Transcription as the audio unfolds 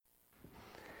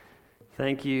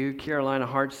Thank you, Carolina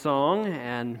Heart Song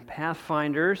and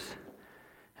Pathfinders.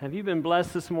 Have you been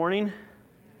blessed this morning?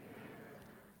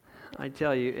 I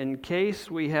tell you, in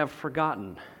case we have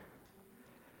forgotten,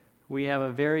 we have a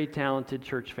very talented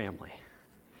church family.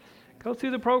 Go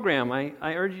through the program. I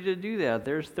urge you to do that.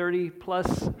 There's 30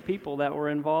 plus people that were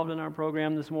involved in our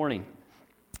program this morning.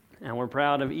 And we're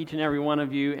proud of each and every one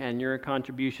of you and your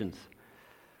contributions.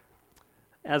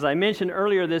 As I mentioned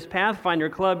earlier, this Pathfinder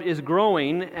Club is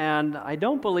growing, and I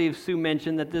don't believe Sue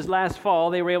mentioned that this last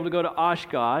fall they were able to go to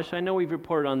Oshkosh. I know we've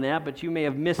reported on that, but you may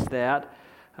have missed that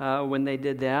when they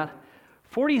did that.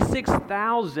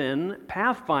 46,000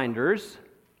 Pathfinders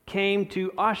came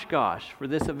to Oshkosh for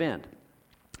this event.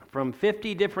 From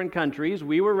 50 different countries,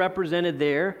 we were represented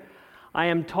there. I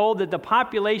am told that the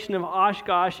population of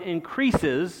Oshkosh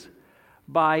increases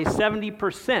by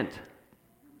 70%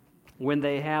 when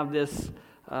they have this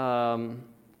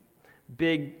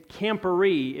big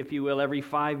camporee, if you will, every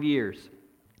 5 years.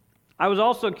 I was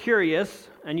also curious,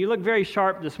 and you look very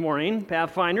sharp this morning,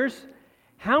 Pathfinders,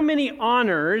 how many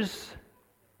honors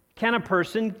can a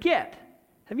person get?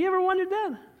 Have you ever wondered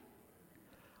that?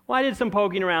 Well, I did some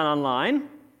poking around online.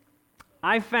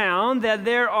 I found that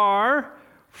there are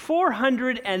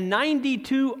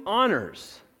 492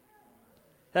 honors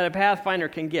that a Pathfinder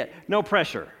can get. No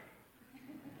pressure.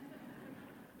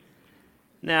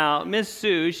 Now, Miss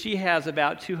Sue, she has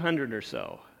about 200 or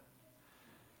so.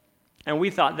 And we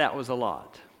thought that was a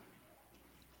lot.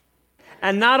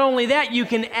 And not only that, you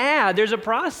can add, there's a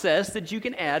process that you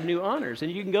can add new honors.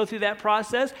 And you can go through that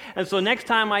process. And so next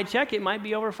time I check, it might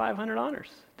be over 500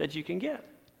 honors that you can get.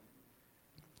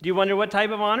 Do you wonder what type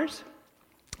of honors?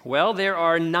 Well, there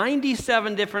are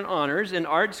 97 different honors in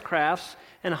arts, crafts,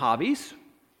 and hobbies.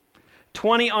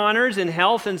 20 honors in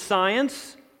health and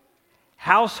science.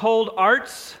 Household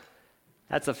arts,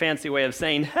 that's a fancy way of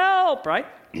saying help, right?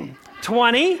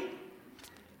 20.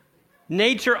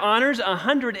 Nature honors,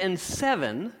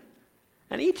 107.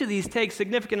 And each of these takes a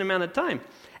significant amount of time.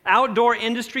 Outdoor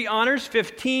industry honors,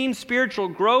 15. Spiritual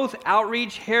growth,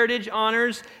 outreach, heritage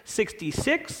honors,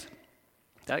 66.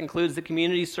 That includes the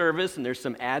community service, and there's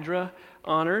some ADRA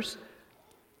honors.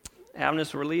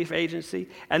 Adventist Relief Agency.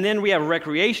 And then we have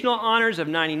recreational honors of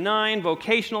 99,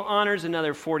 vocational honors,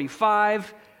 another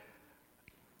 45.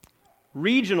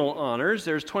 Regional honors,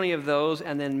 there's 20 of those,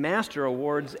 and then master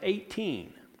awards,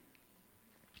 18.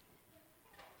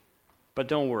 But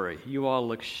don't worry, you all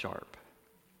look sharp.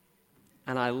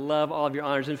 And I love all of your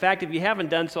honors. In fact, if you haven't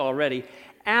done so already,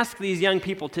 ask these young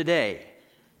people today,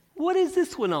 what is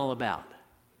this one all about?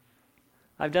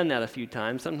 I've done that a few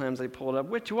times. Sometimes I pull it up.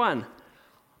 Which one?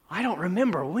 I don't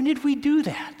remember. When did we do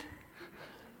that?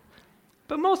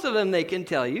 But most of them they can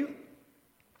tell you.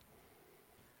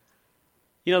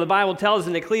 You know, the Bible tells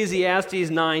in Ecclesiastes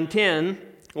 9:10,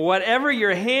 whatever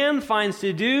your hand finds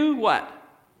to do, what?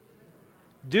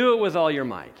 Do it with all your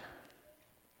might.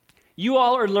 You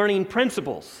all are learning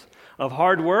principles of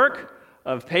hard work,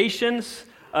 of patience,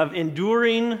 of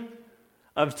enduring,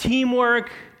 of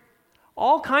teamwork,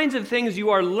 all kinds of things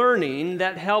you are learning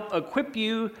that help equip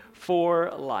you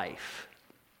for life.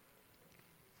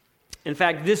 In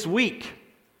fact, this week,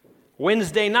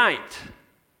 Wednesday night,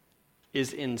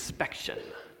 is inspection.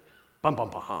 Bum,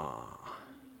 bum, bum.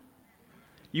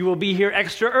 You will be here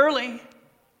extra early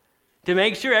to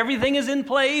make sure everything is in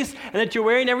place and that you're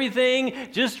wearing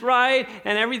everything just right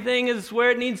and everything is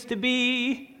where it needs to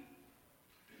be.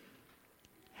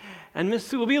 And Miss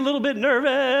Sue will be a little bit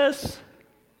nervous.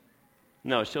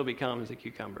 No, she'll be calm as a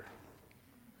cucumber.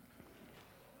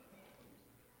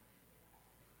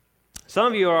 Some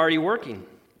of you are already working,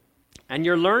 and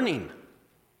you're learning.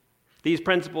 These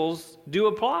principles do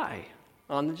apply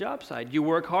on the job site. You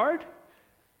work hard,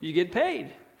 you get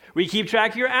paid. We keep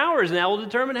track of your hours, and that will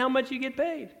determine how much you get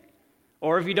paid.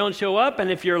 Or if you don't show up, and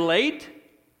if you're late,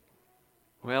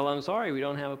 well, I'm sorry, we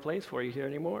don't have a place for you here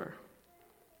anymore.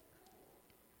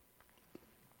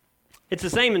 It's the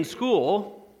same in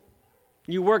school.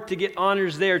 You work to get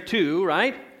honors there too,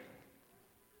 right?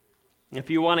 If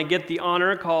you want to get the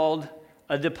honor called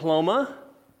a diploma,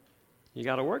 you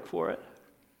got to work for it.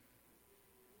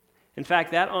 In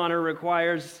fact, that honor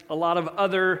requires a lot of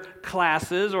other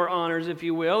classes or honors, if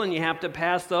you will, and you have to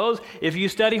pass those. If you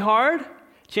study hard,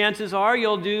 chances are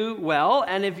you'll do well,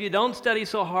 and if you don't study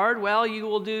so hard, well, you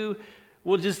will do,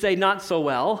 we'll just say not so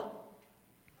well.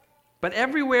 But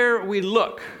everywhere we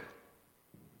look,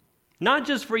 not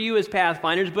just for you as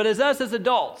Pathfinders, but as us as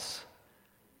adults,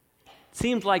 it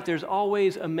seems like there's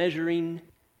always a measuring.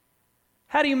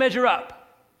 How do you measure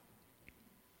up?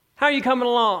 How are you coming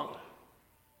along?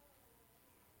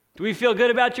 Do we feel good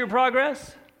about your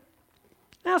progress?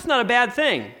 That's not a bad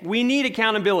thing. We need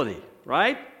accountability,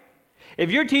 right?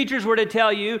 If your teachers were to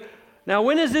tell you, now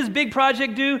when is this big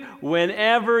project due?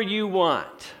 Whenever you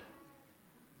want.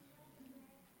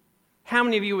 How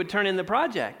many of you would turn in the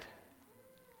project?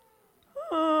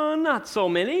 Not so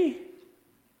many.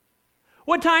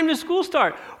 What time does school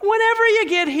start? Whenever you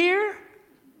get here.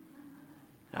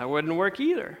 That wouldn't work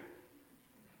either.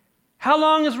 How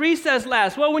long does recess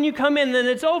last? Well, when you come in, then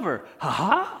it's over.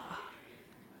 Ha-ha.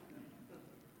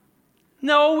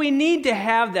 No, we need to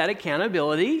have that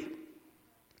accountability.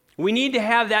 We need to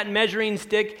have that measuring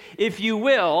stick, if you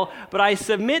will. But I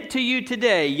submit to you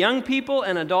today, young people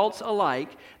and adults alike,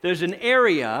 there's an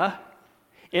area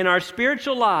in our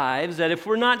spiritual lives that if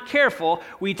we're not careful,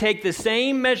 we take the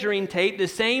same measuring tape, the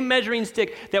same measuring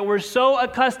stick that we're so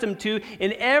accustomed to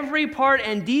in every part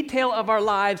and detail of our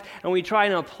lives, and we try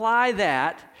and apply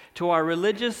that to our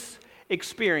religious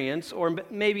experience, or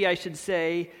maybe I should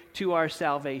say, to our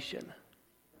salvation.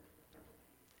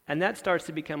 And that starts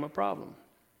to become a problem.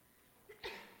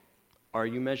 Are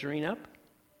you measuring up?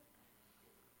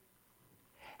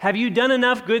 Have you done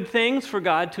enough good things for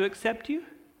God to accept you?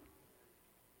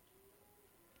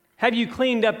 Have you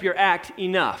cleaned up your act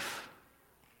enough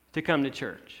to come to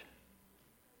church?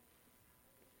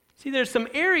 See, there's some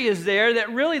areas there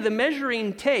that really the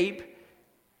measuring tape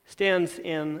stands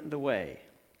in the way.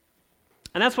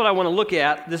 And that's what I want to look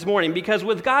at this morning, because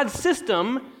with God's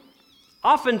system,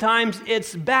 oftentimes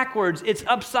it's backwards, it's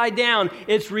upside down,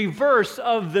 it's reverse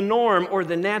of the norm or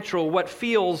the natural, what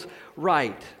feels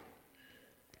right.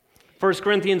 1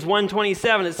 Corinthians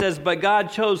 1:27, it says, "But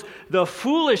God chose the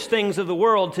foolish things of the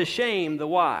world to shame the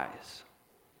wise."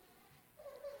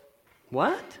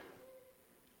 What?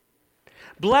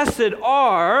 Blessed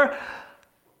are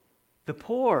the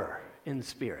poor in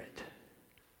spirit.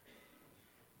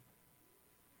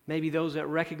 Maybe those that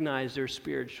recognize their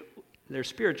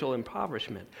spiritual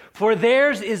impoverishment. For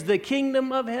theirs is the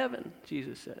kingdom of heaven,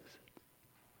 Jesus says.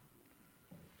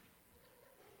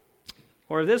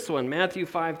 Or this one, Matthew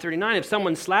 5:39, if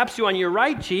someone slaps you on your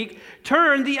right cheek,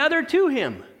 turn the other to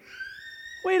him.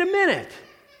 Wait a minute.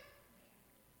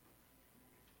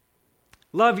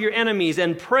 Love your enemies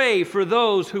and pray for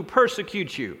those who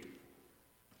persecute you.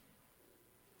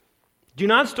 Do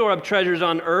not store up treasures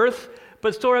on earth,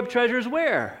 but store up treasures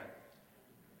where?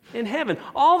 In heaven.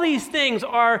 All these things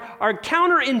are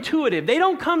counterintuitive. They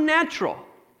don't come natural.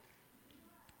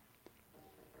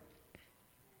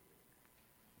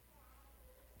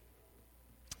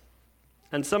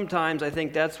 And sometimes I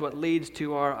think that's what leads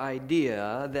to our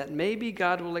idea that maybe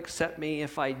God will accept me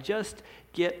if I just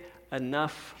get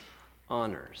enough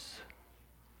honors.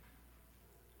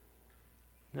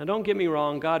 Now don't get me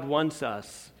wrong, God wants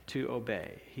us to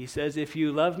obey. He says, if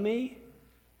you love me,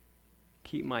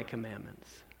 keep my commandments.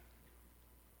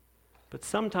 But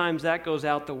sometimes that goes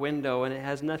out the window and it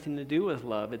has nothing to do with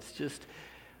love. It's just,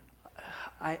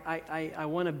 I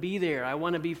want to be there. I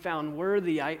want to be found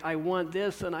worthy. I want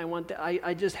this and I want that.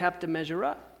 I just have to measure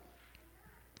up.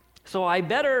 So I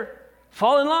better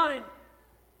fall in line.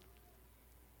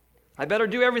 I better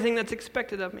do everything that's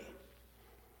expected of me.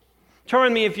 Turn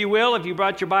with me, if you will, if you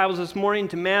brought your Bibles this morning,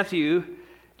 to Matthew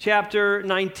chapter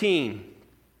 19.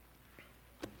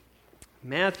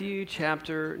 Matthew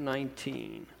chapter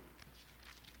 19.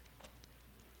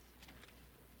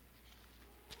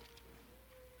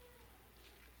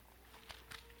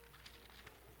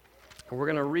 We're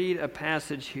going to read a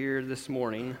passage here this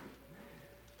morning,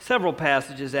 several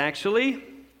passages actually,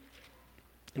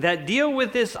 that deal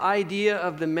with this idea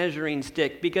of the measuring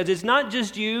stick, because it's not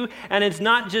just you and it's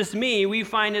not just me. We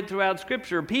find it throughout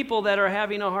Scripture, people that are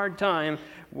having a hard time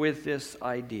with this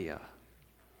idea.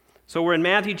 So we're in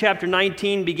Matthew chapter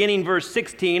 19, beginning verse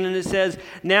 16, and it says,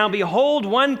 "Now behold,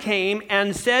 one came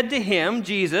and said to him,"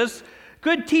 Jesus,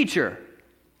 "Good teacher,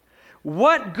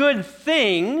 what good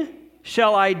thing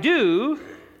shall I do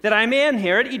that I may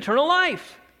inherit eternal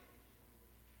life?"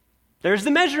 There's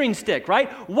the measuring stick,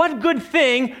 right? What good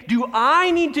thing do I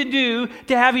need to do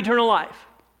to have eternal life?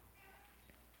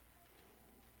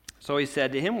 So he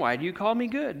said to him, "Why do you call me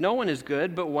good? No one is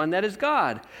good but one, that is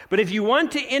God. But if you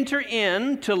want to enter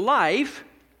into life,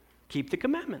 keep the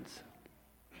commandments."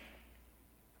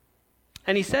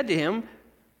 And he said to him,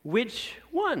 "Which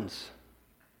ones?"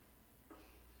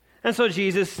 And so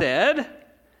Jesus said,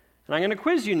 and I'm going to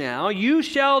quiz you now, "You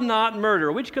shall not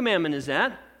murder." Which commandment is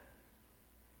that?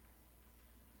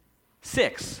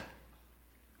 6.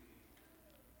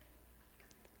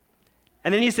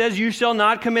 And then he says, "You shall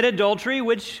not commit adultery."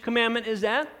 Which commandment is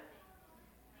that?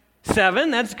 7,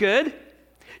 that's good.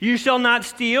 "You shall not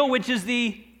steal," which is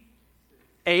the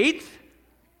 8th.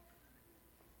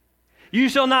 You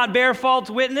shall not bear false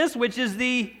witness, which is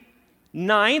the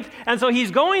 9th. And so he's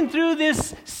going through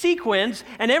this sequence,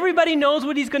 and everybody knows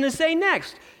what he's going to say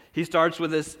next. He starts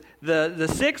with the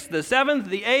 6th, the 7th,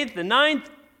 the 8th, the 9th.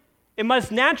 It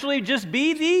must naturally just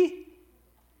be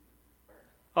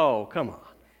oh, come on.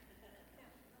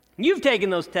 You've taken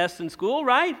those tests in school,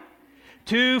 right?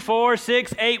 2, 4,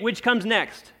 6, 8. Which comes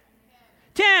next?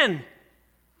 10.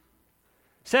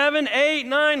 7, 8,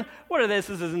 9. What are this?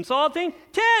 This is insulting.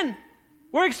 10.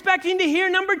 We're expecting to hear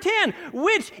number 10,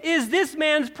 which is this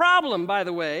man's problem, by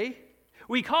the way.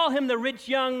 We call him the rich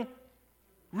young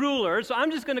ruler, so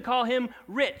I'm just going to call him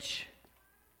Rich.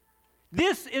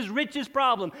 This is Rich's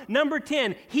problem. Number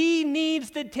 10, he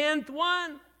needs the 10th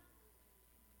one.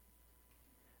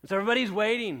 So everybody's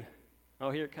waiting. Oh,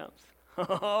 here it comes.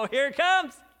 Oh, here it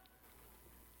comes.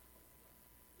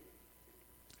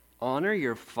 Honor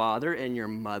your father and your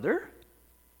mother.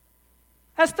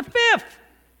 That's the 5th.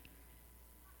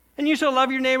 And you shall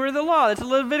love your neighbor to the law. That's a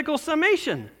Levitical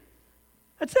summation.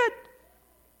 That's it.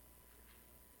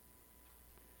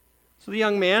 So the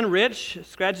young man, Rich,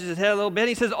 scratches his head a little bit.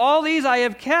 He says, all these I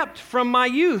have kept from my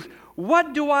youth.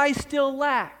 What do I still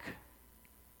lack?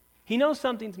 He knows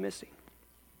something's missing.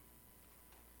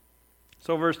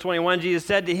 So verse 21, Jesus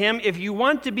said to him, if you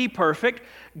want to be perfect,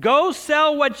 go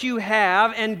sell what you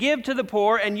have and give to the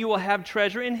poor, and you will have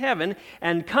treasure in heaven,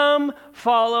 and come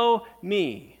follow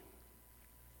me.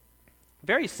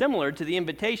 Very similar to the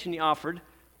invitation he offered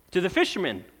to the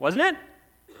fishermen, wasn't it?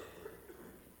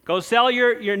 Go sell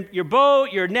your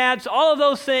boat, your nets, all of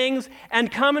those things,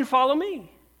 and come and follow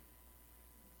me.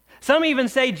 Some even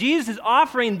say Jesus is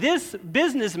offering this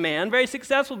businessman, very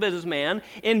successful businessman,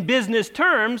 in business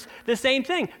terms, the same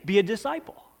thing. Be a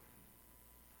disciple.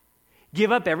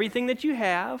 Give up everything that you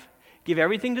have, give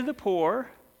everything to the poor,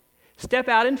 step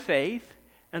out in faith,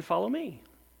 and follow me.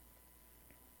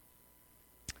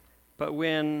 But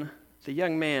when the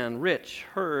young man, Rich,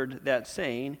 heard that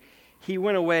saying, he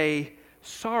went away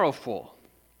sorrowful,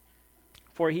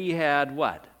 for he had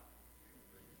what?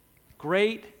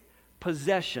 Great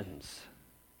possessions.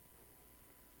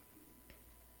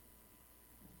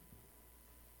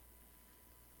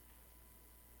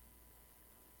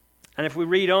 And if we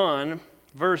read on,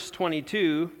 verse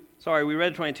 22, we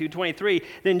read 22, 23,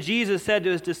 then Jesus said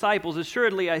to his disciples,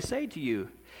 assuredly I say to you,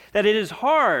 that it is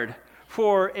hard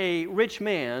for a rich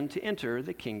man to enter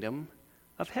the kingdom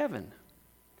of heaven.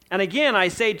 And again, I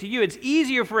say to you, it's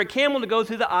easier for a camel to go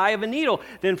through the eye of a needle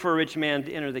than for a rich man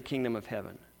to enter the kingdom of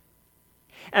heaven.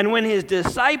 And when his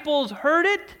disciples heard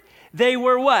it, they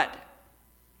were what?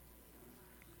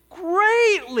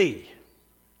 Greatly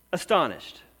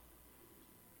astonished.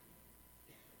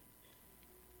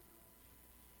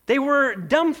 They were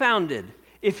dumbfounded,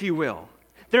 if you will.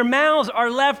 Their mouths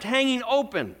are left hanging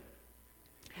open.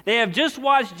 They have just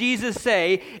watched Jesus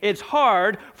say it's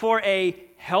hard for a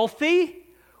healthy,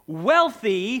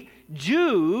 wealthy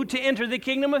Jew to enter the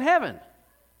kingdom of heaven.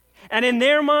 And in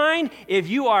their mind, if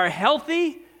you are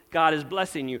healthy, God is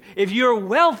blessing you. If you're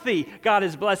wealthy, God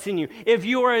is blessing you. If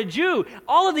you are a Jew,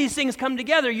 all of these things come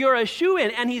together. You're a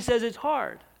shoo-in. And he says it's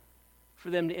hard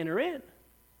for them to enter in.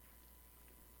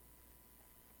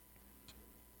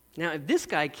 Now, if this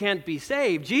guy can't be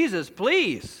saved, Jesus,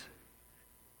 please,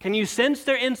 can you sense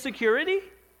their insecurity?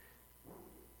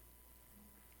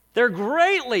 They're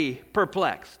greatly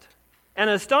perplexed and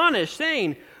astonished,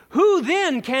 saying, who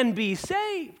then can be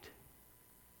saved?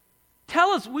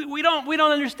 Tell us, we don't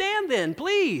understand then,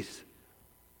 please.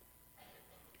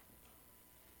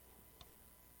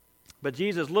 But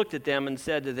Jesus looked at them and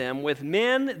said to them, with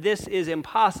men this is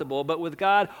impossible, but with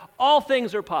God all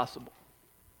things are possible.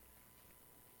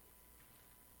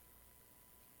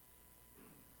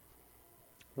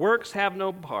 Works have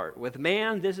no part. With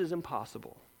man this is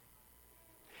impossible.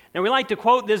 Now we like to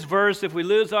quote this verse if we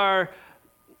lose our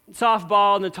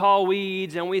softball in the tall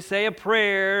weeds and we say a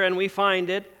prayer and we find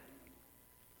it.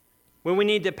 When we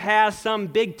need to pass some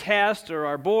big test or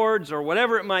our boards or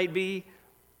whatever it might be.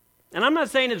 And I'm not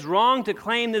saying it's wrong to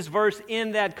claim this verse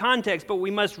in that context, but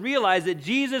we must realize that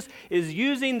Jesus is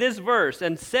using this verse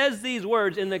and says these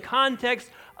words in the context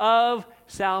of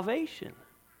salvation.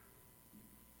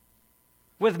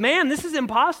 With man, this is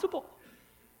impossible.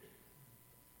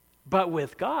 But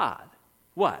with God,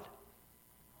 what?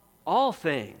 All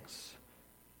things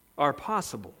are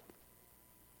possible.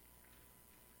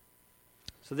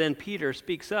 So then Peter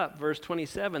speaks up, verse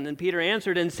 27. Then Peter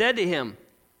answered and said to him,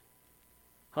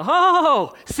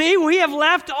 oh, see, we have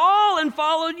left all and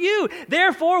followed you.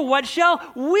 Therefore, what shall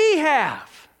we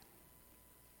have?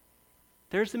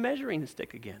 There's the measuring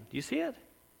stick again. Do you see it?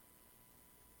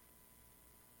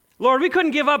 Lord, we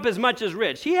couldn't give up as much as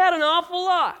Rich. He had an awful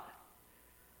lot.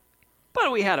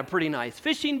 But we had a pretty nice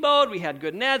fishing boat. We had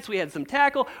good nets. We had some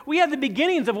tackle. We had the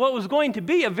beginnings of what was going to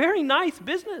be a very nice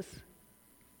business.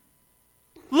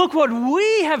 Look what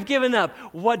we have given up.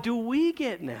 What do we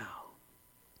get now?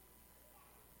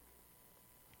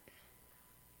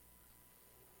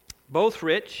 Both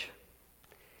Rich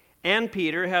and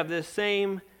Peter have this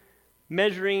same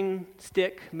measuring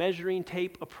stick, measuring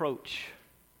tape approach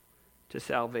to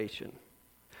salvation.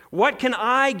 What can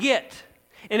I get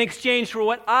in exchange for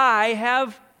what I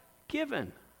have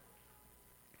given?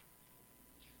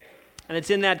 And it's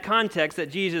in that context that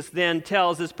Jesus then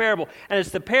tells this parable. And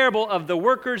it's the parable of the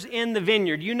workers in the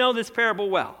vineyard. You know this parable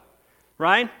well,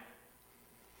 right?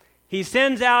 He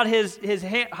sends out his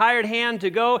hired hand to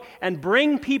go and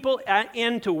bring people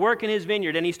in to work in his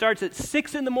vineyard. And he starts at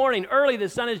 6 in the morning, early. The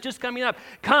sun is just coming up.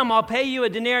 Come, I'll pay you a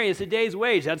denarius, a day's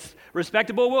wage. That's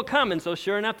respectable, we'll come. And so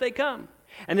sure enough, they come.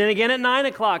 And then again at 9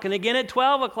 o'clock, and again at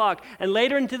 12 o'clock, and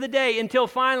later into the day, until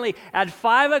finally at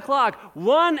 5 o'clock,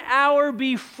 1 hour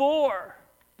before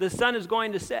the sun is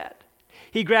going to set,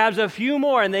 he grabs a few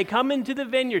more, and they come into the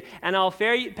vineyard, and I'll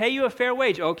pay you a fair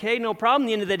wage. Okay, no problem.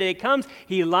 The end of the day comes.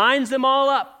 He lines them all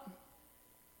up,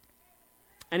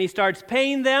 and he starts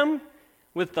paying them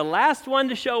with the last one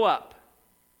to show up.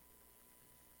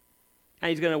 And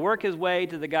he's going to work his way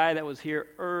to the guy that was here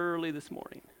early this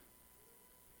morning.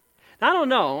 Now, I don't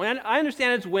know, and I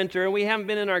understand it's winter, and we haven't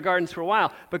been in our gardens for a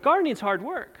while, but gardening is hard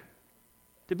work.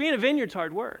 To be in a vineyard is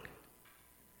hard work.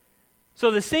 So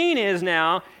the scene is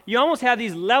now, you almost have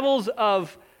these levels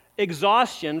of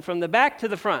exhaustion from the back to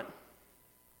the front.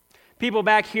 People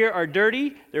back here are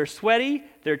dirty, they're sweaty,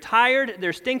 they're tired,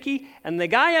 they're stinky, and the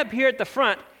guy up here at the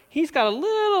front, he's got a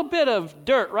little bit of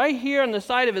dirt right here on the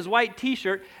side of his white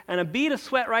t-shirt and a bead of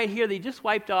sweat right here that he just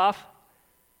wiped off,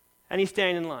 and he's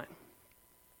standing in line.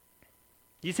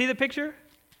 Do you see the picture?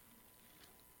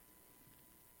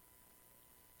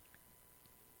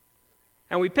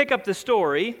 And we pick up the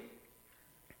story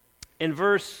in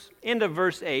end of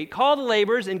verse 8. Call the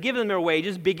laborers and give them their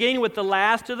wages, beginning with the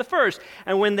last to the first.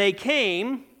 And when they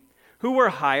came, who were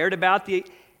hired about the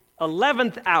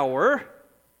 11th hour,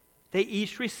 they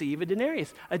each receive a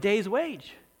denarius, a day's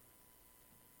wage.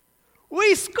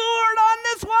 We scored on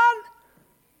this one.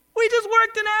 We just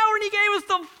worked an hour and he gave us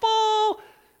the full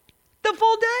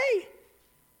day.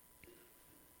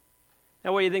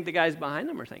 Now, what do you think the guys behind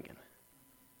them are thinking?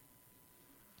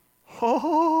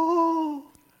 Oh,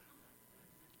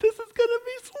 this is going to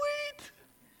be sweet.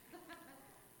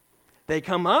 They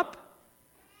come up,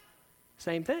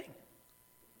 same thing.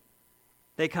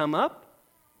 They come up,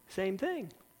 same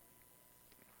thing.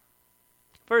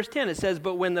 Verse 10, it says,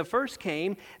 but when the first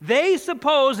came, they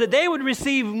supposed that they would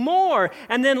receive more,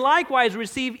 and then likewise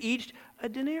receive each a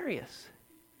denarius.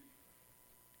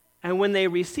 And when they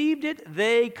received it,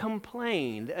 they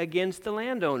complained against the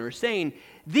landowner, saying,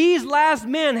 these last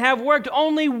men have worked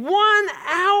only 1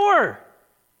 hour.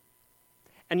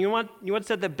 And you know what's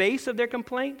at the base of their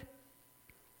complaint?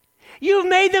 You've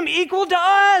made them equal to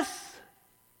us.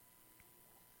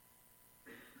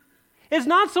 It's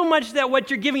not so much that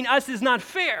what you're giving us is not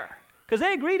fair, because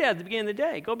they agreed at the beginning of the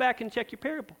day. Go back and check your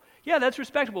parable. Yeah, that's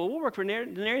respectable. We'll work for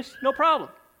denarius, no problem.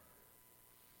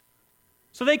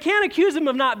 So they can't accuse them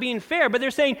of not being fair, but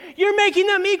they're saying, you're making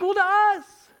them equal to us.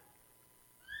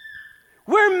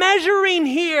 We're measuring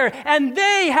here, and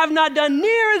they have not done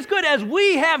near as good as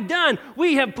we have done.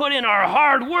 We have put in our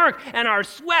hard work and our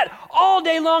sweat all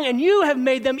day long, and you have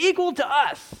made them equal to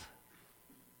us.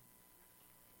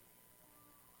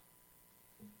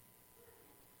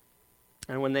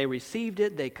 And when they received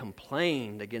it, they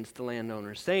complained against the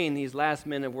landowner, saying, these last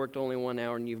men have worked only 1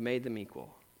 hour, and you've made them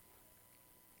equal.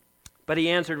 But he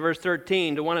answered, verse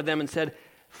 13, to one of them and said,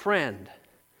 friend,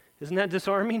 isn't that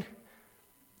disarming?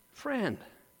 Friend,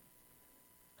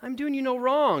 I'm doing you no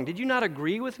wrong. Did you not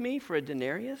agree with me for a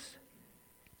denarius?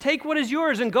 Take what is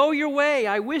yours and go your way.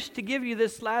 I wish to give you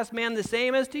this last man the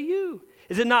same as to you.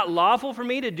 Is it not lawful for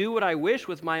me to do what I wish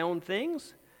with my own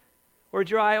things? Or is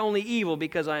your eye only evil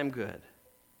because I am good?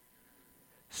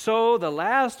 So the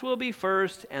last will be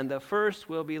first, and the first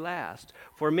will be last.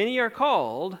 For many are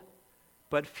called,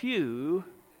 but few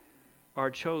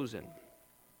are chosen.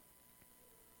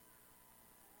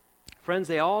 Friends,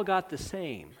 they all got the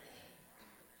same.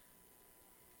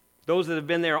 Those that have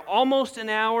been there almost an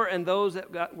hour and those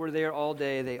that were there all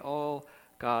day, they all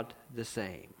got the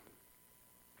same.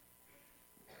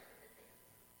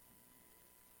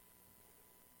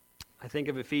 I think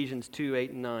of Ephesians 2,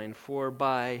 8 and 9. For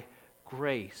by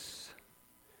grace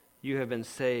you have been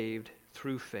saved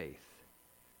through faith.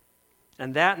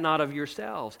 and that not of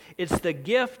yourselves. It's the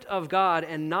gift of God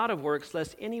and not of works,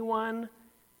 lest anyone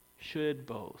should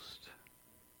boast.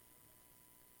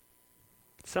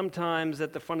 Sometimes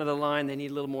at the front of the line, they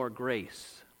need a little more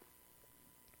grace.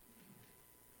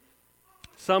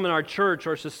 Some in our church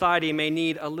or society may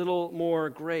need a little more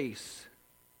grace.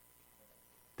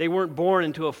 They weren't born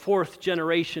into a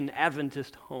fourth-generation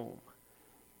Adventist home.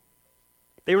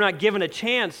 They were not given a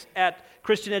chance at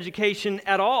Christian education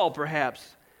at all,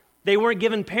 perhaps. They weren't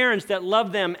given parents that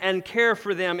loved them and care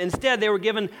for them. Instead, they were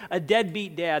given a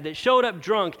deadbeat dad that showed up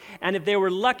drunk, and if they were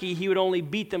lucky, he would only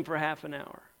beat them for half an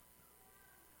hour.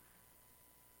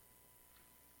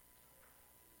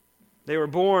 They were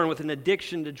born with an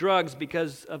addiction to drugs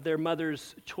because of their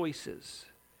mother's choices.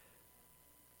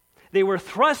 They were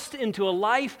thrust into a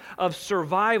life of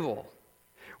survival,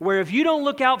 where if you don't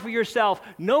look out for yourself,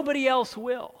 nobody else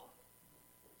will.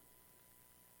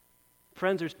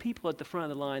 Friends, there's people at the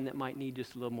front of the line that might need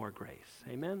just a little more grace.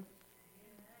 Amen?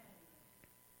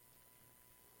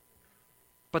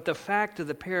 But the fact of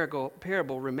the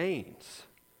parable remains.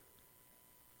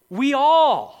 We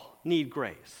all need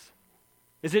grace.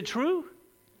 Is it true?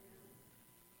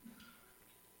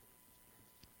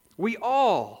 We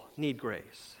all need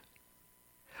grace.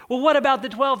 Well, what about the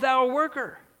 12th hour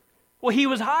worker? Well, he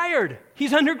was hired.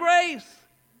 He's under grace.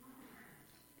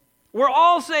 We're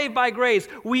all saved by grace.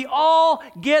 We all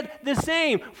get the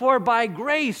same. For by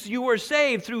grace you were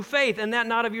saved through faith, and that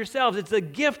not of yourselves. It's the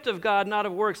gift of God, not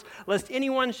of works, lest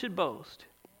anyone should boast.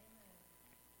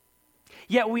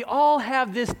 Yet we all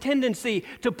have this tendency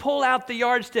to pull out the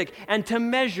yardstick and to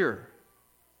measure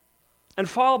and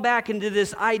fall back into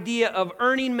this idea of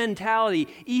earning mentality,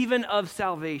 even of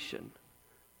salvation.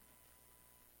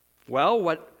 Well,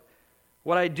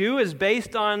 what I do is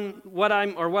based on what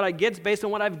I get is based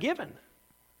on what I've given.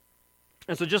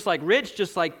 And so just like Rich,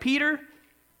 just like Peter,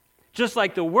 just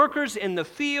like the workers in the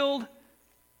field,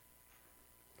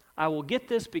 I will get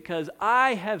this because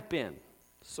I have been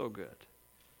so good.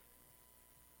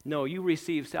 No, you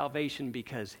receive salvation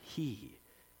because He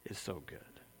is so good.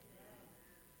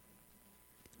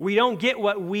 We don't get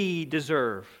what we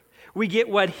deserve. We get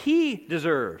what He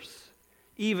deserves,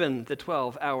 even the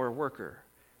 12-hour worker.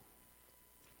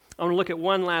 I want to look at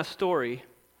one last story.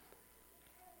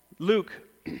 Luke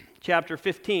chapter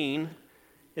 15.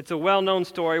 It's a well-known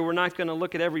story. We're not going to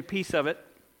look at every piece of it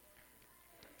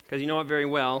because you know it very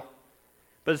well.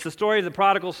 But it's the story of the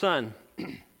prodigal son.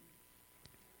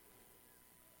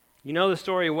 You know the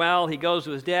story well. He goes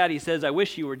to his dad. He says, I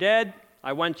wish you were dead.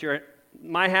 I want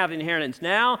my half inheritance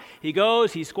now. He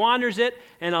goes, he squanders it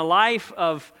in a life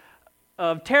of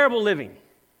terrible living.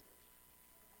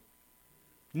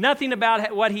 Nothing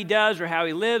about what he does or how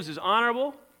he lives is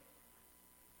honorable.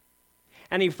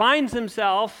 And he finds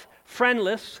himself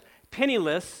friendless,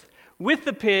 penniless, with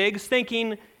the pigs,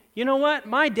 thinking, you know what?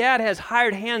 My dad has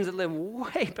hired hands that live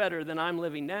way better than I'm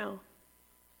living now.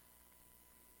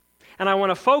 And I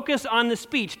want to focus on the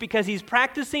speech because he's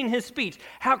practicing his speech.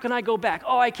 How can I go back?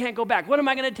 Oh, I can't go back. What am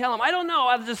I going to tell him? I don't know.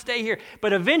 I'll just stay here.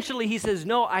 But eventually he says,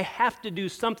 no, I have to do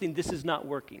something. This is not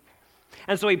working.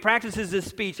 And so he practices this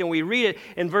speech, and we read it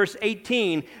in verse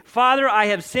 18. Father, I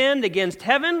have sinned against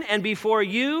heaven and before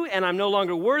you, and I'm no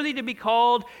longer worthy to be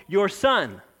called your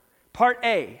son. Part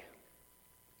A.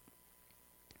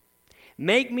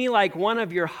 Make me like one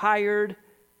of your hired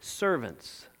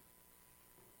servants.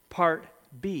 Part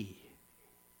B.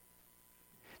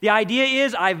 The idea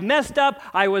is, I've messed up,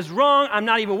 I was wrong, I'm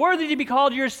not even worthy to be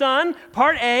called your son,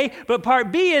 part A. But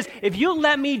part B is, if you'll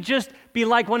let me just be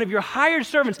like one of your hired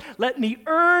servants, let me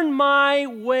earn my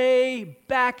way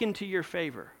back into your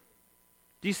favor.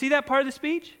 Do you see that part of the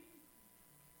speech?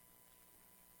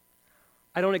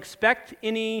 I don't expect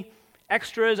any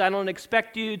extras. I don't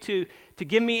expect you to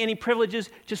give me any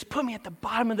privileges. Just put me at the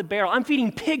bottom of the barrel. I'm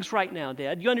feeding pigs right now,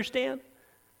 Dad. You understand?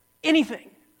 Anything.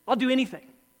 I'll do anything.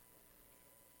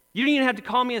 You don't even have to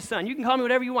call me a son. You can call me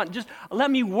whatever you want. Just let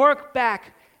me work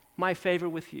back my favor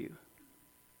with you.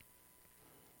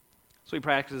 So he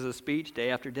practices his speech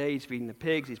day after day. He's feeding the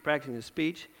pigs. He's practicing his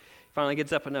speech. He finally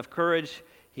gets up enough courage.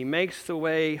 He makes the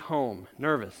way home,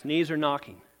 nervous. Knees are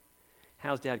knocking.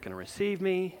 How's Dad going to receive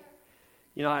me?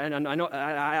 You know,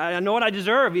 I know what I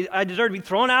deserve. I deserve to be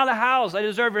thrown out of the house. I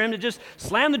deserve for him to just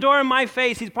slam the door in my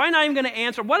face. He's probably not even going to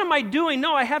answer. What am I doing?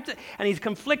 No, I have to. And he's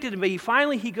conflicted, but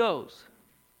finally he goes.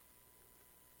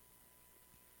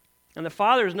 And the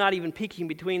father is not even peeking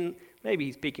between, maybe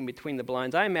he's peeking between the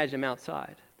blinds. I imagine him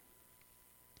outside.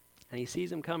 And he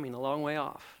sees him coming a long way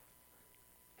off.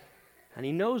 And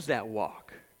he knows that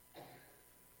walk.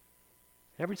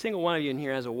 Every single one of you in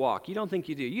here has a walk. You don't think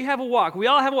you do. You have a walk. We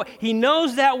all have a walk. He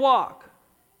knows that walk.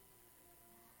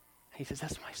 He says,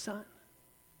 that's my son.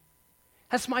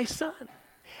 That's my son.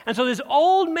 And so this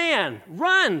old man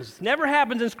runs, never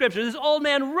happens in Scripture, this old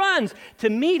man runs to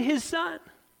meet his son,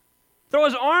 throw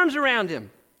his arms around him.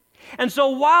 And so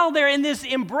while they're in this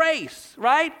embrace,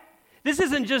 right, this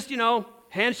isn't just,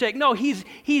 handshake. No, he's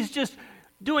just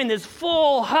doing this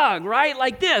full hug, right,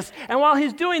 like this. And while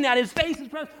he's doing that, his face is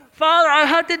pressed. Father, I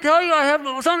have to tell you, I have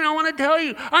something I want to tell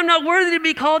you. I'm not worthy to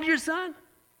be called your son.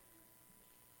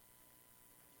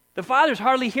 The father's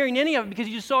hardly hearing any of it because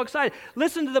he's just so excited.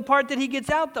 Listen to the part that he gets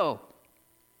out, though.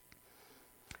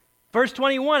 Verse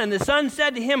 21, and the son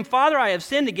said to him, Father, I have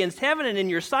sinned against heaven and in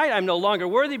your sight. I'm no longer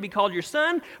worthy to be called your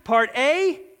son. Part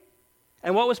A.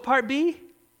 And what was part B?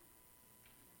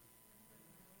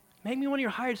 Make me one of your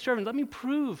hired servants. Let me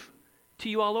prove to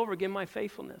you all over again my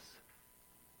faithfulness.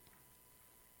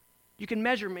 You can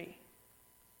measure me.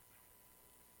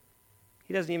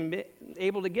 He doesn't even be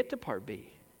able to get to part B.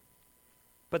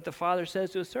 But the father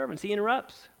says to his servants, he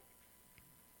interrupts.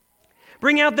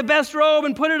 Bring out the best robe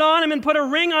and put it on him and put a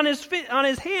ring on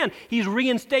his hand. He's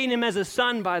reinstating him as a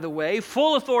son, by the way,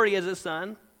 full authority as a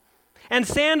son. And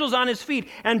sandals on his feet.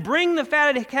 And bring the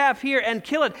fatted calf here and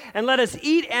kill it. And let us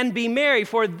eat and be merry.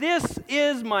 For this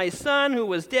is my son who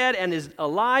was dead and is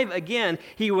alive again.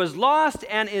 He was lost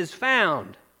and is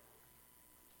found.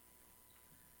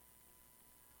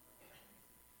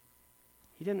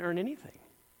 He didn't earn anything.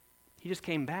 He just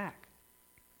came back.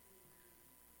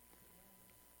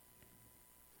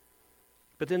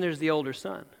 But then there's the older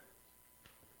son.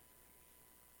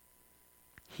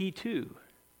 He too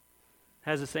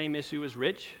has the same issue as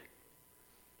Rich,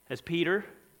 as Peter,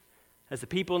 as the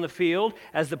people in the field,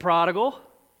 as the prodigal.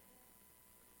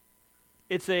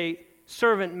 It's a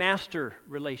servant-master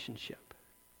relationship.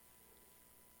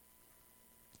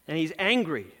 And he's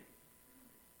angry.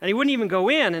 And he wouldn't even go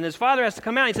in, and his father has to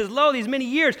come out. He says, Lo, these many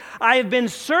years I have been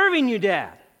serving you,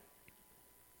 Dad,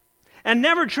 and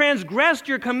never transgressed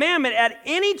your commandment at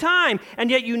any time, and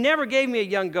yet you never gave me a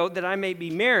young goat that I may be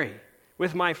merry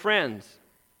with my friends.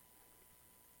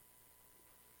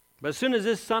 But as soon as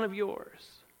this son of yours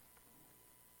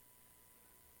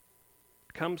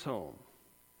comes home,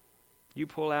 you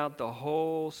pull out the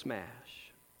whole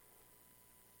smash.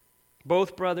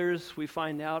 Both brothers, we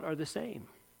find out, are the same.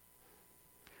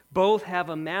 Both have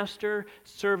a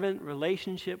master-servant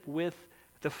relationship with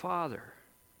the Father.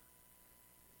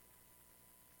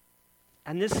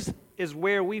 And this is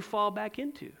where we fall back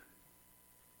into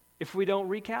if we don't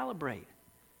recalibrate.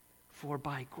 For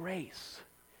by grace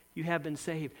you have been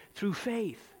saved through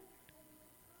faith.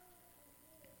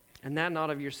 And that not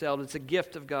of yourselves. It's a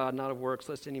gift of God, not of works,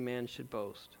 lest any man should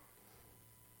boast.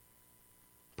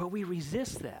 But we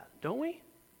resist that, don't we?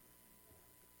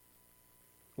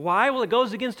 Why? Well, it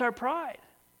goes against our pride.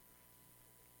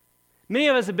 Many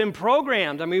of us have been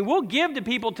programmed. I mean, we'll give to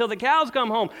people till the cows come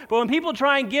home. But when people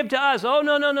try and give to us, oh,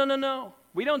 no.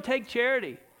 We don't take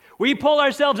charity. We pull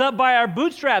ourselves up by our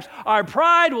bootstraps. Our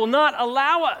pride will not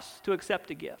allow us to accept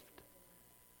a gift.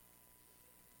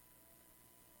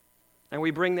 And we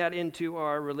bring that into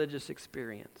our religious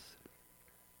experience.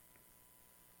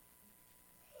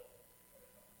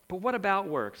 But what about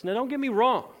works? Now, don't get me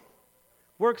wrong.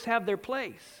 Works have their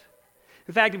place.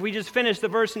 In fact, if we just finish the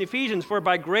verse in Ephesians, for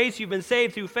by grace you've been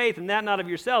saved through faith, and that not of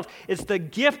yourselves. It's the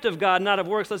gift of God, not of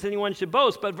works, lest anyone should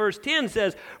boast. But verse 10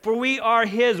 says, for we are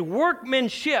his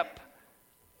workmanship.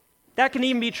 That can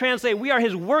even be translated, we are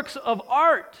his works of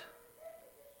art,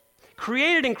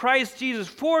 created in Christ Jesus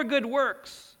for good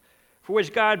works, for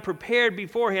which God prepared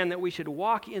beforehand that we should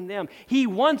walk in them. He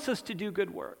wants us to do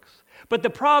good works. But the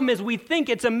problem is we think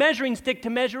it's a measuring stick to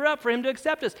measure up for him to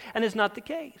accept us, and it's not the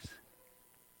case.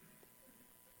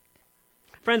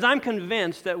 Friends, I'm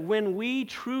convinced that when we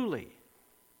truly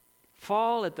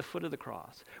fall at the foot of the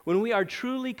cross, when we are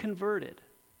truly converted,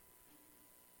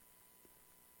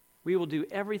 we will do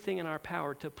everything in our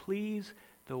power to please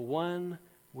the one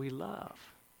we love,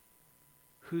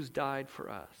 who's died for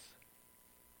us.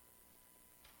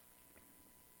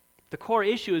 The core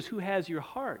issue is who has your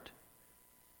heart.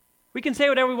 We can say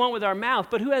whatever we want with our mouth,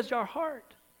 but who has our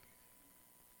heart?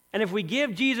 And if we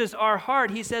give Jesus our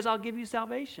heart, he says, I'll give you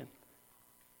salvation.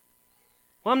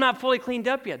 Well, I'm not fully cleaned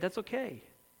up yet. That's okay.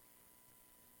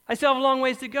 I still have a long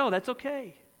ways to go. That's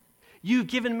okay. You've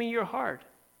given me your heart.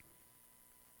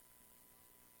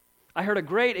 I heard a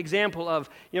great example of,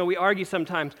 we argue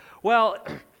sometimes, well,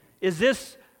 is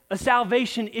this a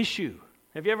salvation issue?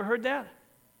 Have you ever heard that?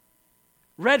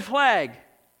 Red flag.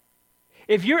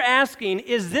 If you're asking,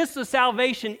 is this a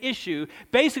salvation issue,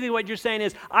 basically what you're saying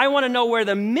is, I want to know where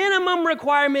the minimum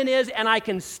requirement is and I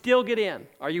can still get in.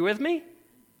 Are you with me?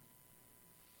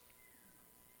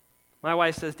 My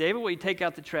wife says, David, will you take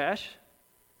out the trash?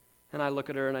 And I look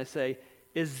at her and I say,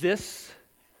 is this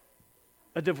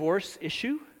a divorce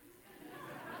issue?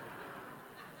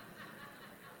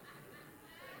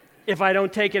 If I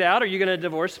don't take it out, are you going to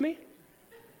divorce me?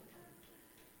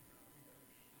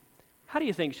 How do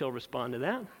you think she'll respond to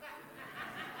that?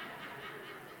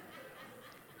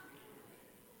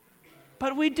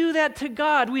 But we do that to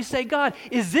God. We say, God,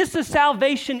 is this a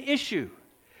salvation issue?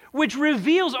 Which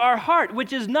reveals our heart,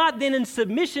 which is not then in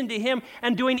submission to Him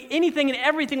and doing anything and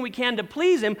everything we can to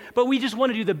please Him, but we just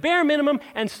want to do the bare minimum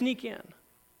and sneak in.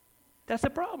 That's the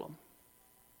problem.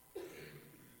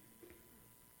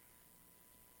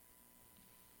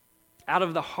 Out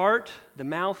of the heart, the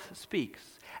mouth speaks.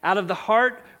 Out of the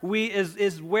heart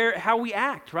is how we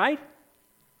act, right?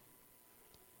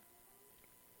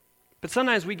 But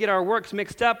sometimes we get our works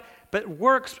mixed up, but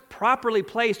works properly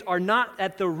placed are not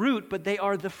at the root, but they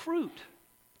are the fruit.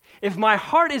 If my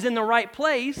heart is in the right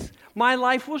place, my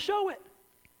life will show it.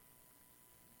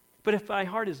 But if my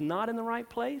heart is not in the right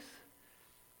place,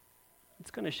 it's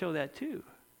going to show that too.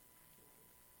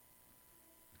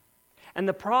 And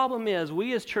the problem is,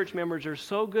 we as church members are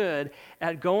so good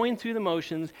at going through the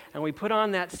motions, and we put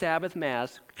on that Sabbath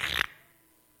mask,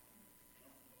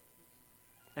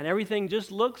 and everything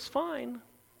just looks fine.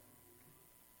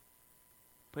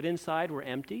 But inside we're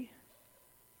empty.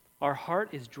 Our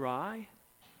heart is dry.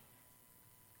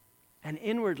 And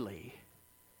inwardly,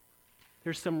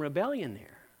 there's some rebellion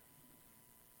there.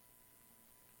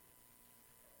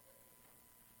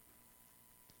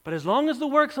 But as long as the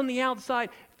work's on the outside,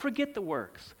 forget the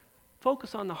works.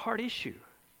 Focus on the heart issue.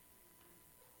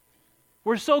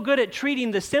 We're so good at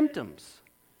treating the symptoms.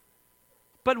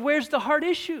 But where's the heart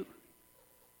issue?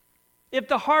 If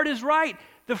the heart is right,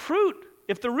 the fruit,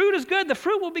 if the root is good, the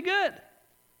fruit will be good.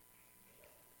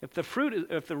 If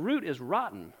the root is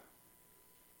rotten,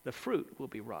 the fruit will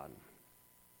be rotten.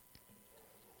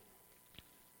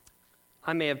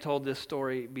 I may have told this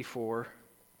story before,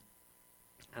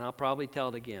 and I'll probably tell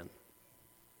it again.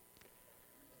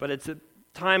 But it's a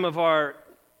time of our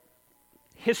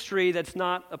history that's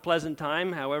not a pleasant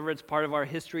time. However, it's part of our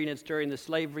history, and it's during the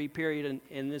slavery period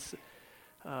in this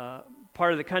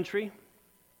part of the country.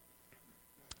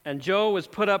 And Joe was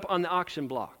put up on the auction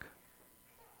block.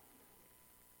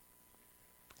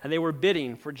 And they were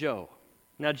bidding for Joe.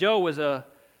 Now, Joe was a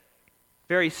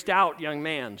very stout young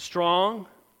man, strong,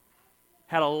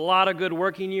 had a lot of good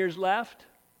working years left.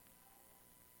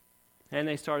 And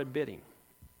they started bidding.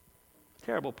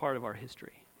 Terrible part of our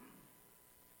history.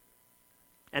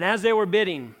 And as they were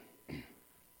bidding,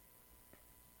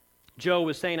 Joe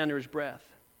was saying under his breath,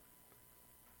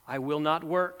 I will not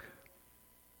work.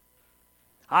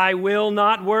 I will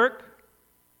not work.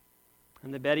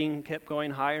 And the bidding kept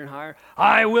going higher and higher.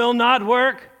 I will not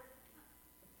work.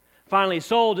 Finally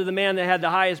sold to the man that had the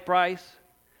highest price.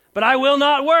 But I will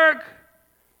not work.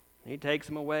 He takes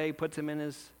him away, puts him in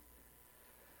his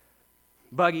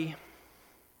buggy,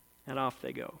 and off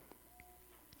they go.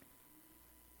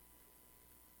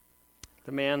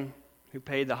 The man who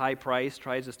paid the high price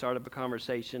tries to start up a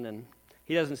conversation, and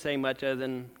he doesn't say much other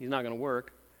than he's not going to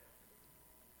work.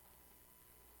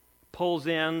 Pulls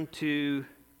in to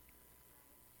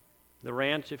the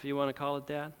ranch, if you want to call it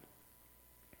that.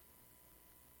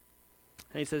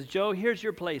 And he says, Joe, here's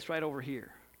your place right over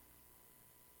here.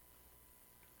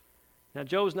 Now,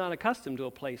 Joe's not accustomed to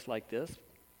a place like this.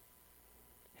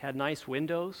 Had nice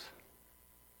windows.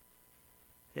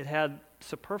 It had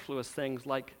superfluous things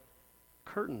like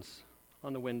curtains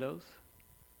on the windows.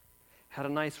 Had a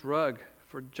nice rug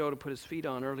for Joe to put his feet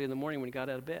on early in the morning when he got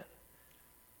out of bed.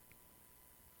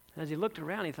 As he looked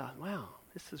around, he thought, wow,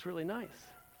 this is really nice.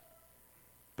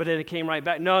 But then it came right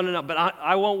back, no, but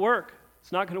I won't work.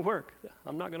 It's not going to work.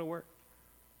 I'm not going to work.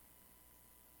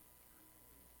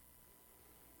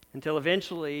 Until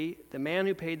eventually, the man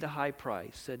who paid the high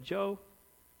price said, Joe,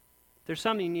 there's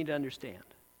something you need to understand.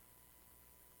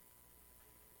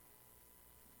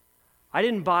 I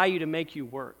didn't buy you to make you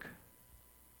work.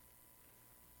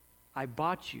 I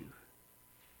bought you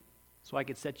so I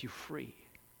could set you free.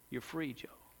 You're free, Joe.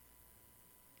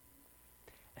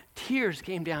 And tears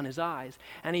came down his eyes,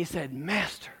 and he said,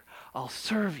 Master, I'll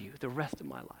serve you the rest of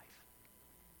my life.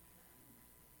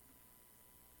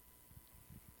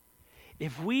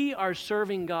 If we are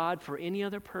serving God for any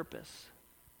other purpose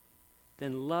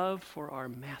than love for our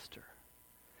Master,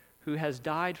 who has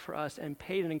died for us and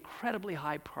paid an incredibly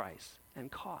high price and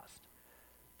cost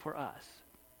for us,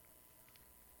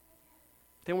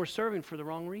 then we're serving for the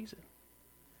wrong reason.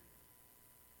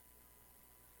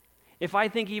 If I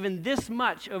think even this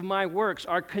much of my works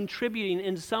are contributing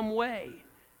in some way,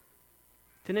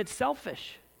 then it's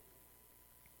selfish.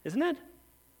 isn't it?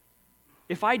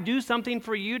 If I do something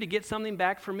for you to get something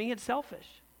back for me, it's selfish.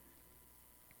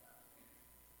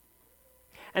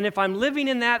 And if I'm living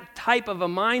in that type of a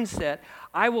mindset,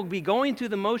 I will be going through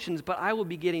the motions, but I will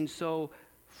be getting so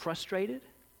frustrated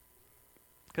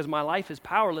because my life is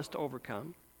powerless to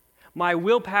overcome. My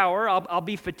willpower, I'll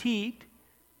be fatigued.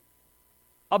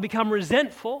 I'll become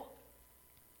resentful.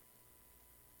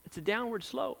 It's a downward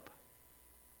slope.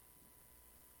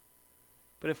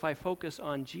 But if I focus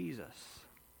on Jesus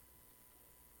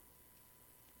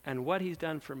and what he's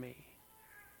done for me.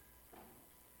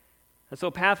 And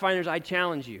so, Pathfinders, I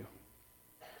challenge you.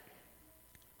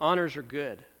 Honors are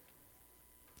good.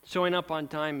 Showing up on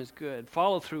time is good.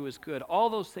 Follow through is good. All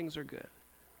those things are good.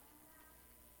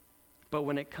 But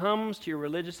when it comes to your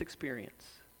religious experience,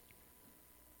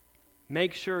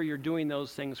 make sure you're doing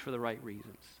those things for the right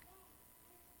reasons.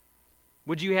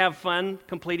 Would you have fun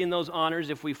completing those honors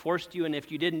if we forced you, and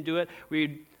if you didn't do it,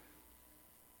 we'd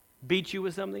beat you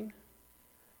with something?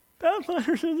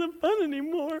 Pathfinders isn't fun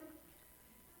anymore.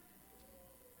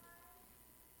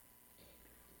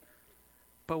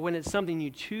 But when it's something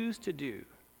you choose to do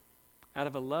out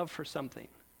of a love for something, it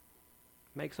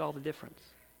makes all the difference.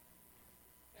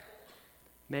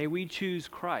 May we choose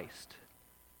Christ.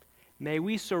 May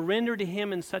we surrender to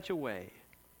him in such a way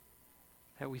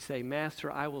that we say,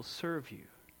 Master, I will serve you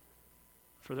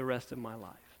for the rest of my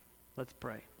life. Let's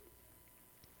pray.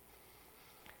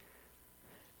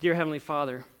 Dear Heavenly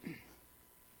Father,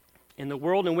 in the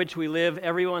world in which we live,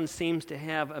 everyone seems to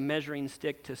have a measuring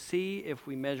stick to see if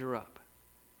we measure up.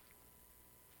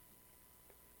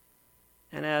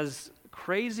 And as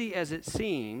crazy as it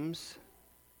seems,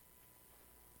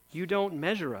 you don't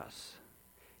measure us.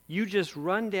 You just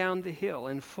run down the hill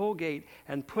in full gait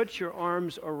and put your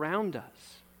arms around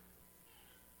us.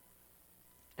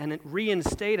 And it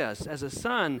reinstate us as a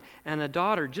son and a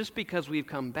daughter just because we've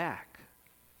come back.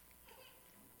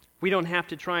 We don't have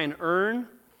to try and earn.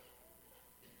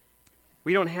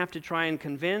 We don't have to try and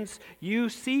convince. You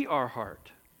see our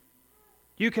heart.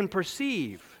 You can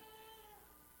perceive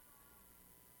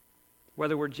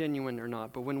whether we're genuine or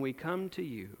not. But when we come to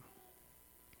you,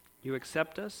 you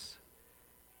accept us,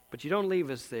 but you don't leave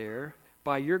us there.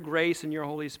 By your grace and your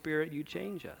Holy Spirit, you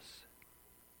change us.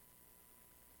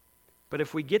 But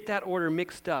if we get that order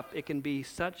mixed up, it can be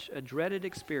such a dreaded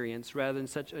experience rather than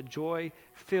such a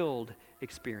joy-filled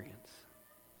experience.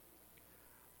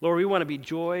 Lord, we want to be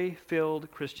joy-filled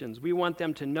Christians. We want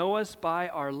them to know us by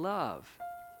our love.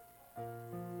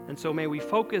 And so may we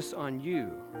focus on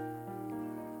you.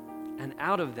 And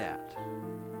out of that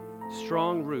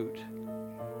strong root,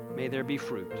 may there be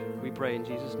fruit. We pray in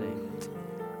Jesus' name.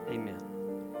 Amen.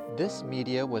 This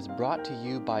media was brought to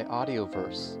you by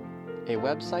Audioverse, a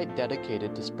website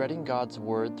dedicated to spreading God's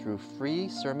Word through free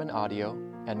sermon audio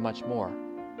and much more.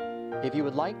 If you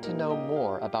would like to know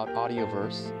more about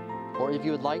Audioverse, or if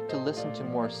you would like to listen to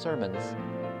more sermons,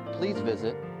 please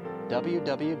visit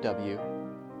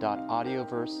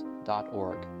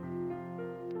www.audioverse.org.